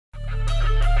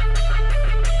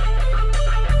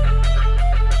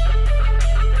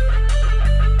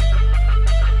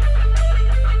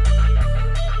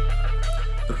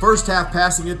first half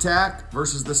passing attack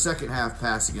versus the second half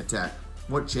passing attack.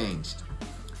 What changed?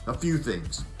 A few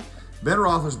things. Ben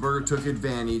Roethlisberger took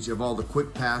advantage of all the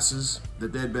quick passes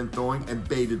that they had been throwing and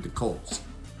baited the Colts.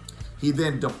 He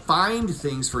then defined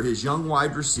things for his young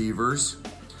wide receivers,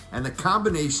 and the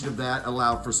combination of that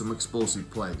allowed for some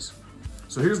explosive plays.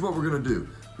 So here's what we're going to do.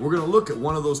 We're going to look at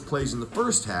one of those plays in the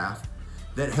first half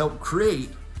that helped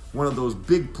create one of those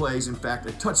big plays, in fact,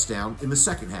 a touchdown in the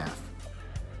second half.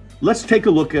 Let's take a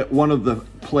look at one of the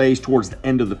plays towards the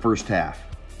end of the first half.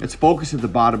 Let's focus at the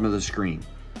bottom of the screen.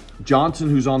 Johnson,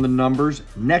 who's on the numbers,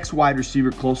 next wide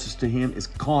receiver closest to him is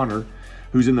Connor,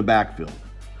 who's in the backfield.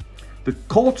 The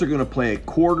Colts are going to play a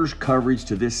quarters coverage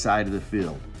to this side of the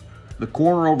field. The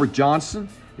corner over Johnson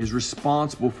is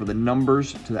responsible for the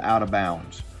numbers to the out of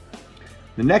bounds.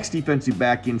 The next defensive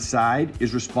back inside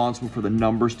is responsible for the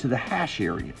numbers to the hash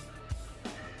area.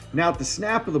 Now at the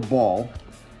snap of the ball,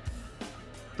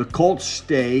 the Colts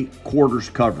stay quarters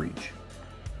coverage.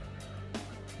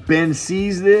 Ben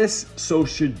sees this, so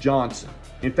should Johnson.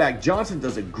 In fact, Johnson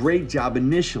does a great job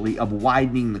initially of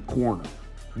widening the corner.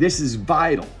 This is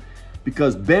vital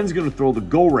because Ben's going to throw the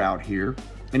go route here,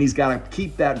 and he's got to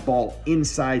keep that ball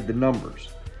inside the numbers.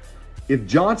 If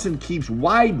Johnson keeps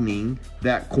widening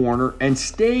that corner and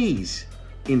stays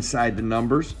inside the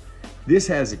numbers, this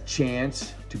has a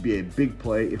chance to be a big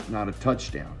play, if not a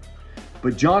touchdown.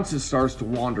 But Johnson starts to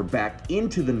wander back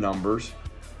into the numbers,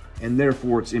 and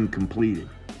therefore it's incompleted.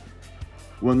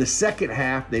 Well, in the second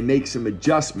half, they make some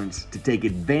adjustments to take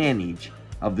advantage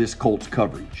of this Colts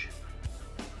coverage.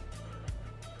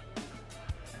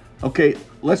 Okay,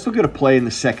 let's look at a play in the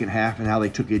second half and how they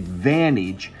took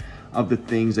advantage of the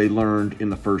things they learned in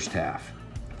the first half.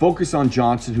 Focus on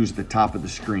Johnson, who's at the top of the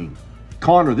screen.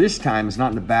 Connor this time is not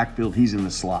in the backfield, he's in the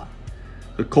slot.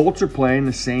 The Colts are playing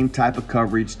the same type of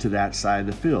coverage to that side of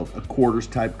the field, a quarters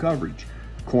type coverage.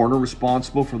 Corner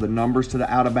responsible for the numbers to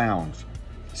the out of bounds.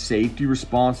 Safety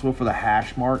responsible for the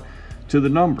hash mark to the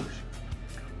numbers.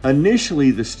 Initially,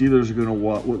 the Steelers are going to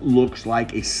what looks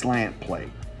like a slant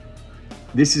play.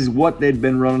 This is what they'd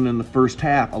been running in the first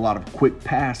half, a lot of quick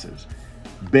passes.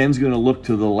 Ben's going to look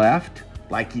to the left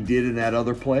like he did in that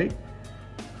other play.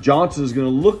 Johnson's going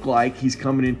to look like he's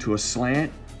coming into a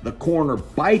slant. The corner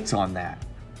bites on that.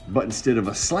 But instead of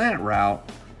a slant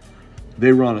route,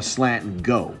 they run a slant and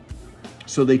go.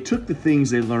 So they took the things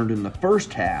they learned in the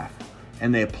first half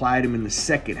and they applied them in the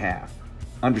second half,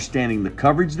 understanding the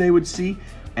coverage they would see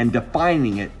and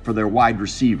defining it for their wide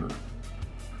receiver.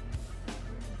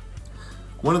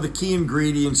 One of the key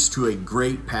ingredients to a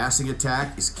great passing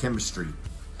attack is chemistry.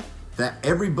 That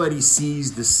everybody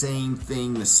sees the same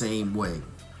thing the same way.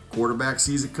 Quarterback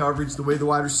sees the coverage the way the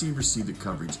wide receivers see the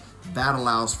coverage. That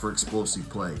allows for explosive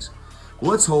plays.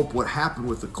 Well, let's hope what happened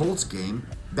with the Colts game,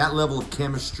 that level of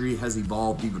chemistry has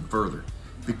evolved even further,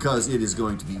 because it is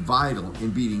going to be vital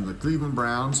in beating the Cleveland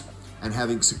Browns and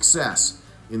having success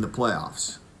in the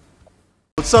playoffs.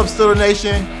 What's up, Steeler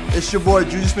Nation? It's your boy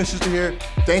Juju Smith-Schuster here.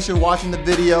 Thanks for watching the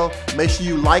video. Make sure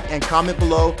you like and comment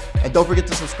below, and don't forget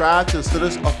to subscribe to the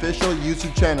Steelers official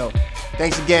YouTube channel.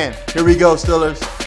 Thanks again. Here we go, Steelers.